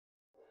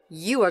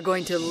You are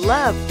going to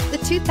love the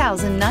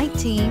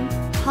 2019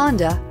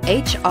 Honda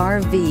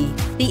HR-V.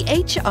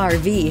 The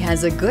HR-V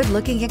has a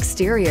good-looking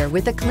exterior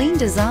with a clean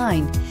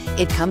design.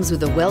 It comes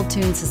with a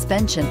well-tuned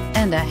suspension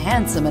and a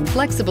handsome and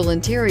flexible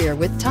interior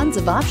with tons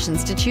of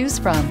options to choose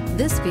from.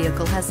 This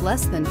vehicle has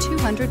less than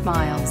 200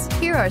 miles.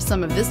 Here are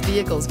some of this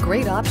vehicle's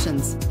great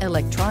options: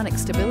 electronic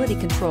stability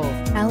control,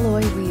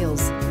 alloy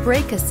wheels,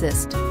 brake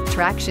assist,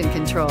 traction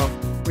control,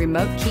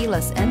 remote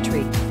keyless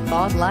entry,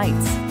 fog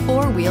lights,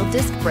 four-wheel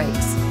disc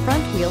brakes,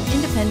 front-wheel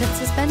independent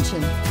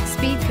suspension,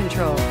 speed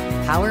control,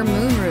 power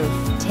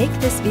moonroof. Take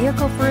this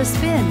vehicle for a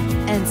spin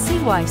and see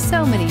why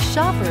so many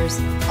shoppers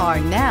are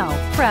now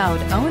proud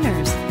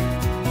owners.